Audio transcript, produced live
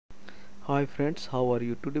Hi friends, how are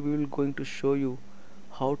you? Today we will going to show you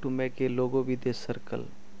how to make a logo with a circle.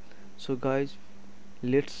 So guys,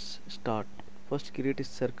 let's start. First create a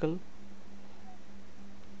circle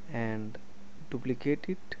and duplicate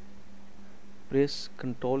it. Press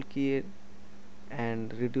Ctrl key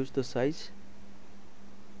and reduce the size.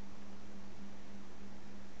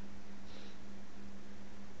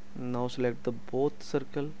 Now select the both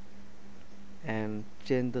circle and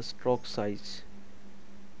change the stroke size.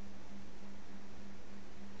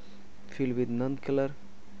 Fill with none color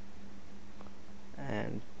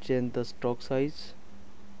and change the stroke size.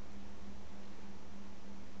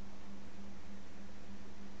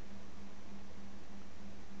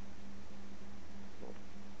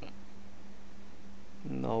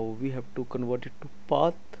 Now we have to convert it to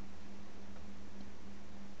path.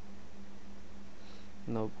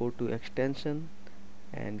 Now go to extension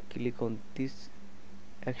and click on this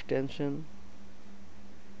extension.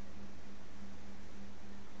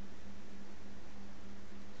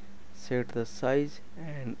 Set the size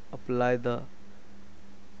and apply the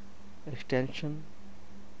extension.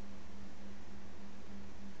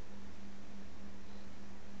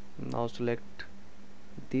 Now select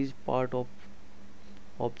this part of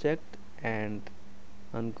object and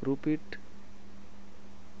ungroup it.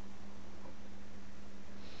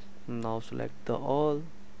 Now select the all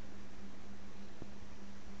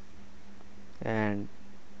and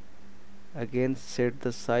again set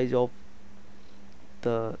the size of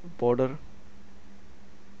the border.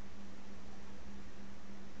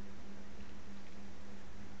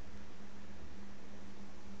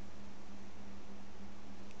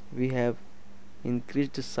 We have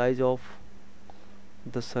increased the size of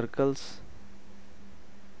the circles.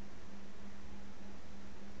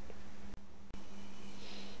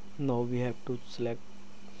 Now we have to select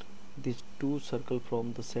these two circles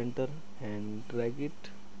from the center and drag it.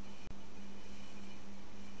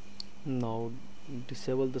 Now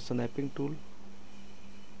disable the snapping tool.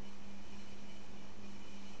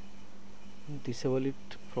 Disable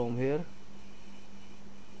it from here.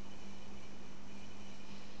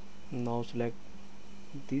 Now select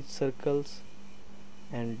these circles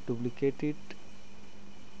and duplicate it.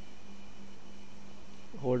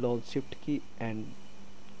 Hold on shift key and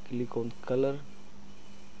click on color.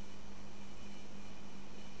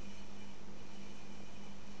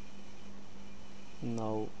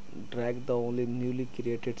 Now drag the only newly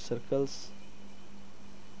created circles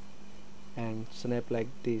and snap like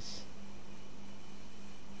this.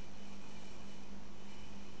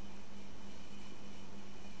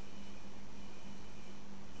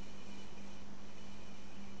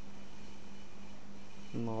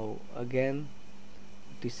 Now again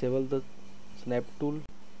disable the snap tool.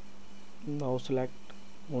 Now select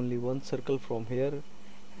only one circle from here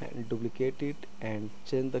and duplicate it and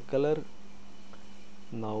change the color.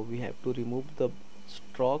 Now we have to remove the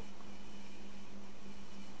stroke.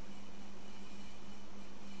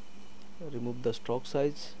 Remove the stroke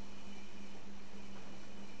size.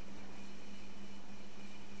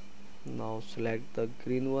 Now select the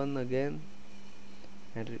green one again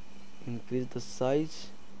and increase the size.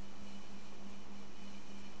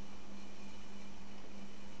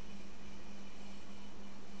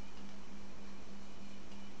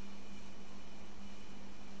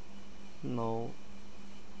 Now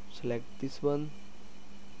select this one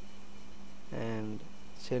and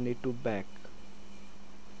send it to back.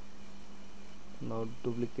 Now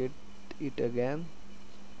duplicate it again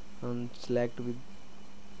and select with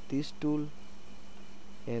this tool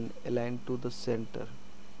and align to the center.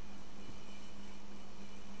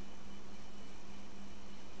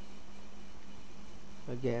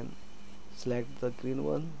 Again select the green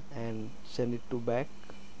one and send it to back.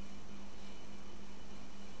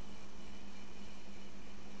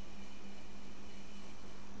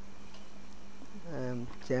 And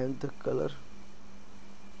change the color.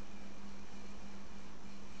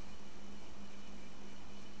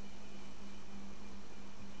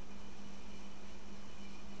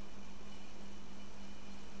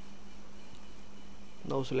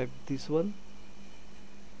 Now select this one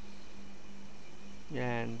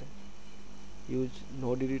and use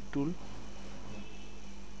node edit tool.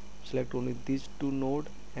 Select only these two node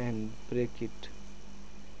and break it.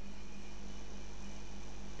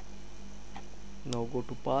 Now go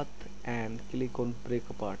to path and click on break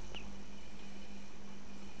apart.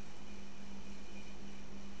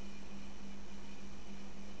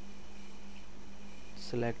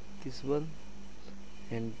 Select this one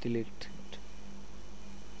and delete it.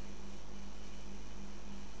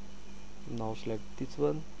 Now select this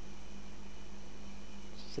one,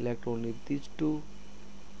 select only these two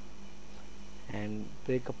and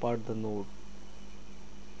break apart the node.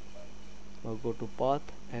 Now go to path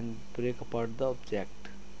and break apart the object.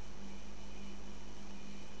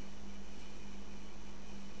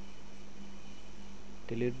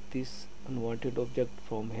 Delete this unwanted object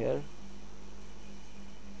from here.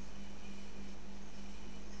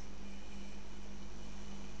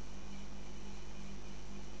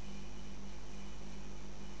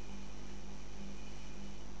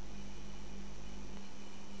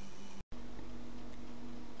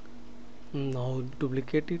 Now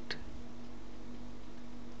duplicate it.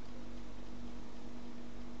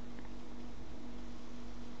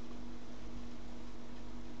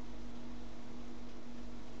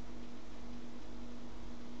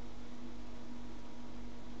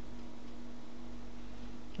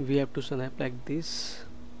 We have to snap like this.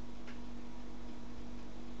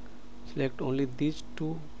 Select only these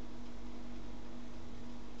two.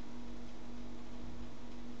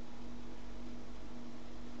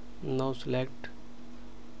 Now select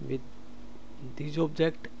with this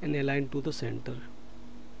object and align to the center.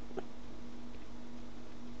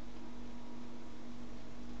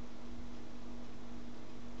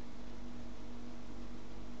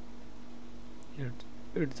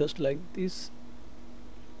 It's just like this.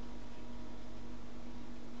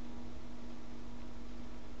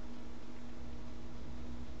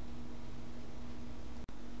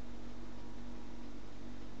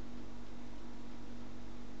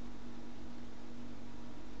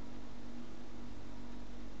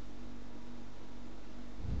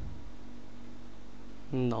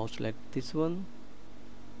 Now select this one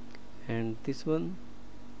and this one.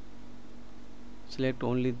 Select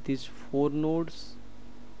only these 4 nodes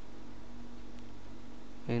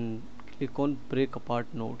and click on break apart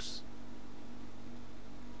nodes.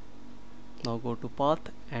 Now go to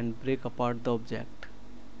path and break apart the object.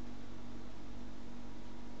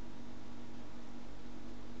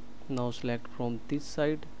 Now select from this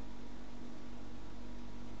side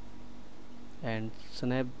and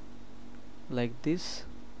snap like this.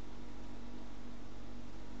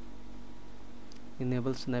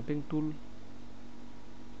 Enable snapping tool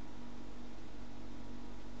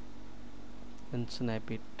and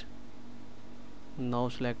snap it. Now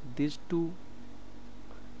select these two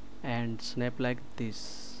and snap like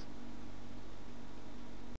this.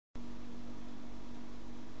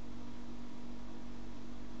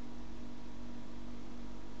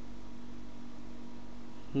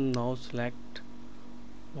 Now select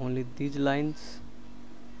only these lines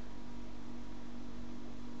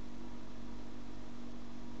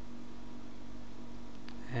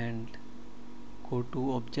and go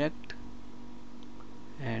to object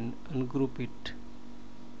and ungroup it.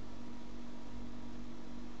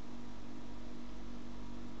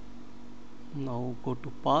 Now go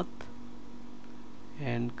to path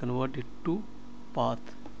and convert it to path.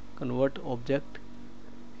 Convert object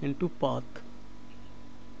into path.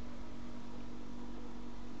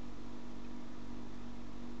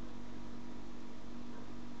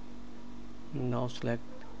 Now select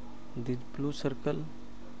this blue circle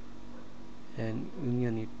and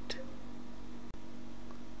union it.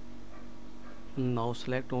 Now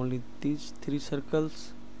select only these 3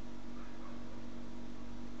 circles.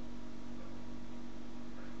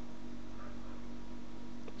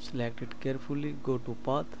 Select it carefully, go to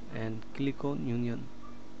path and click on union.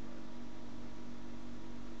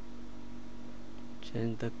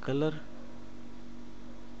 Change the color.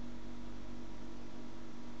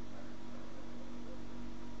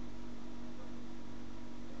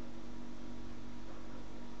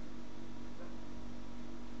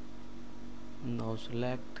 Now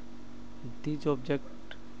select this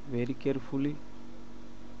object very carefully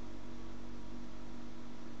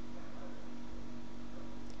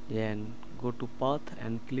and go to path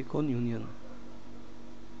and click on union.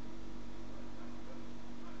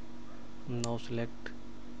 Now select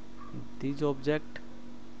this object,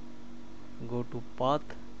 go to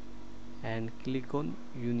path and click on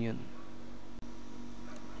union.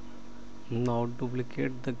 Now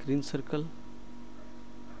duplicate the green circle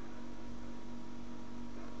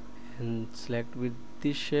and select with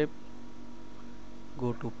this shape,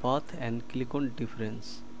 go to path and click on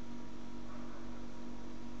difference.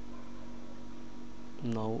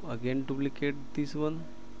 Now again duplicate this one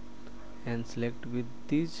and select with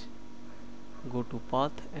this, go to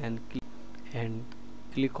path and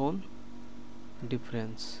click on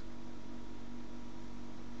difference.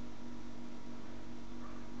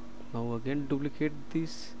 Now again duplicate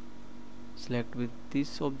this, select with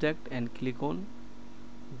this object and click on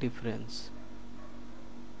difference.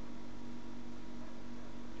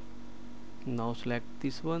 Now select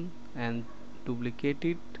this one and duplicate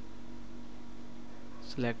it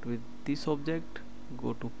select with this object,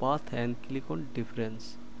 go to path and click on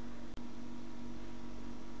difference.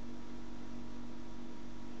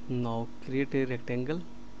 Now create a rectangle.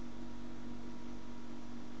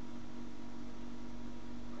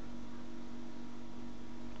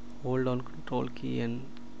 Hold on control key and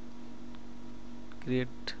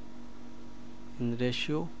create in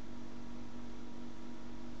ratio.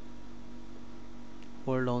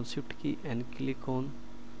 Hold on shift key and click on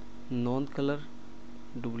non-color,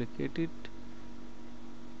 duplicate it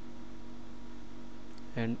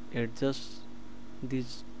and adjust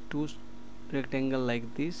these two rectangle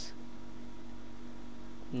like this.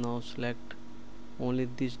 Now select only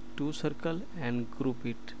these two circle and group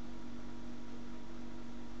it.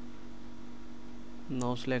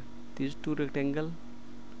 Now select these two rectangle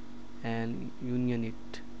and union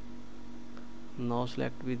it. Now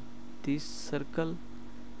select with this circle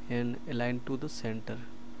and align to the center.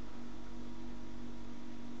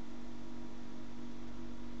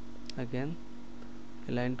 Again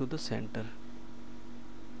align to the center.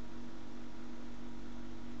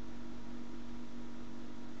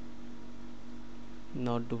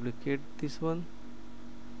 Now duplicate this one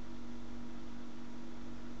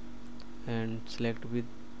and select with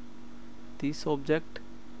this object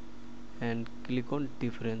and click on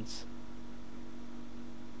difference.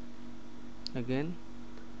 Again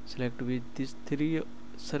select with these three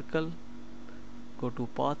circle, go to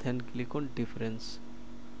path and click on difference.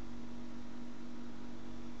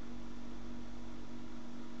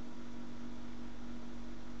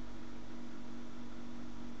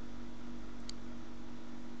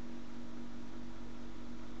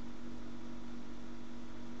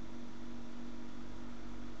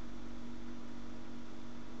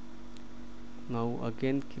 Now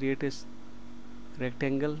again create a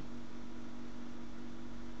rectangle.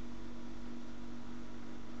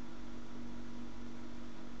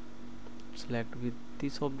 Select with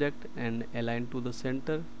this object and align to the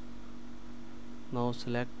center. Now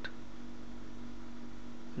select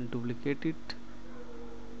and duplicate it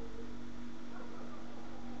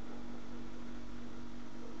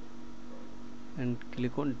and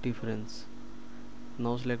click on difference.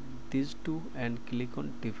 Now select these two and click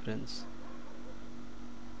on difference.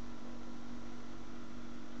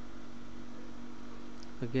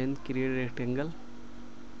 Again create a rectangle.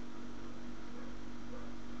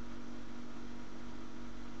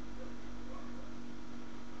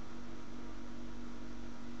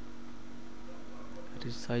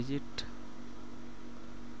 Resize it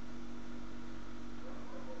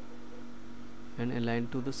and align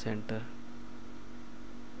to the center.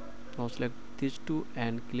 Now select these two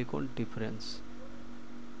and click on difference.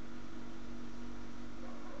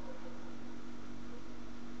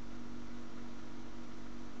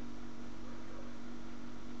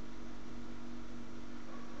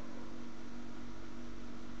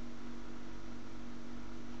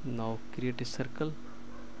 Now create a circle.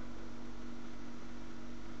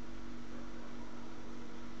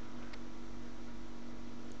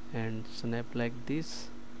 And snap like this.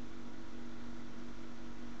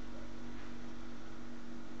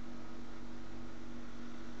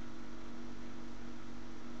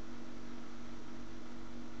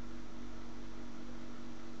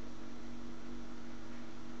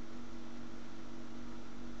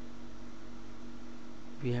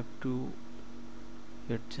 We have to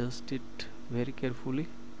adjust it very carefully.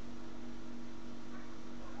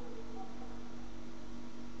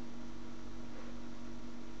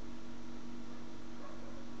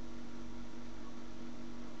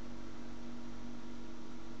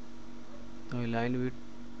 Now align with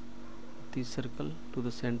this circle to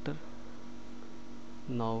the center.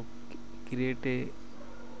 Now create a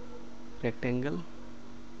rectangle.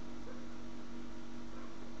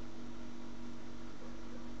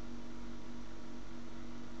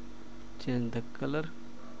 Change the color.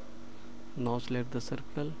 Now select the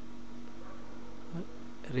circle,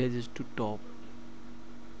 raise it to top.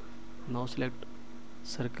 Now select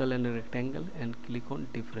circle and a rectangle and click on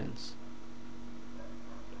difference.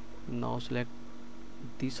 Now select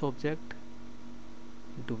this object,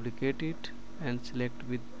 duplicate it and select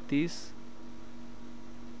with this,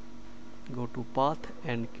 go to path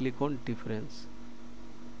and click on difference.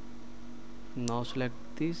 Now select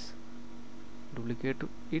this, duplicate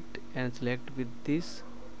it and select with this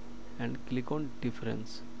and click on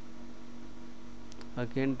difference.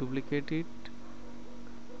 Again duplicate it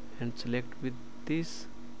and select with this,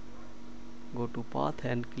 go to path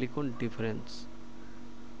and click on difference.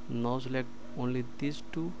 Now select only these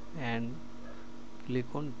two and click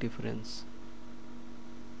on difference.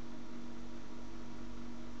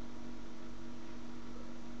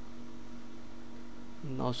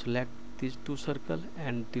 Now select these two circle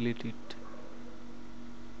and delete it.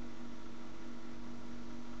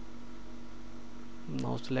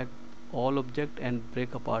 Now select all object and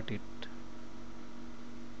break apart it.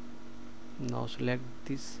 Now select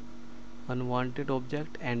this unwanted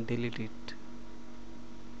object and delete it.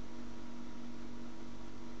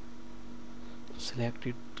 Select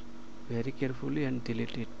it very carefully and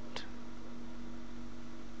delete it.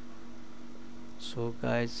 So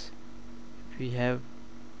guys, we have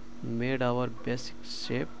made our basic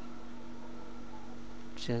shape.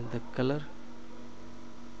 Change the color.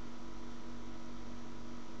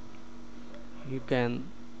 You can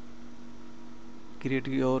create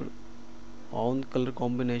your own color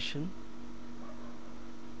combination.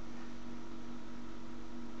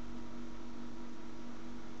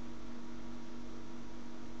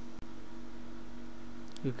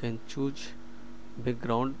 You can choose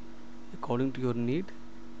background according to your need.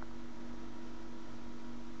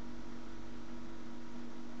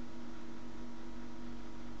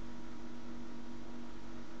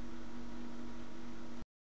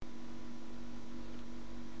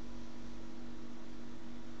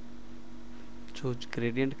 Choose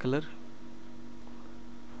gradient color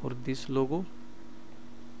for this logo.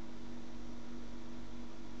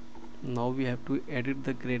 Now we have to edit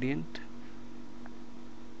the gradient.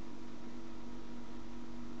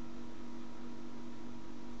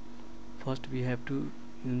 First we have to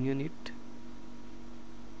union it.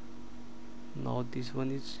 Now this one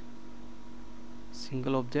is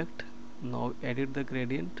single object. Now edit the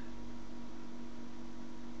gradient.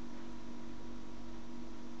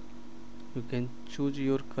 You can choose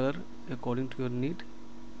your color according to your need.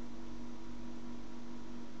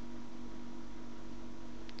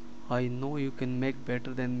 I know you can make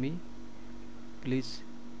better than me. Please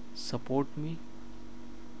support me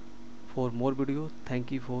for more video.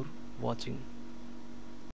 Thank you for watching.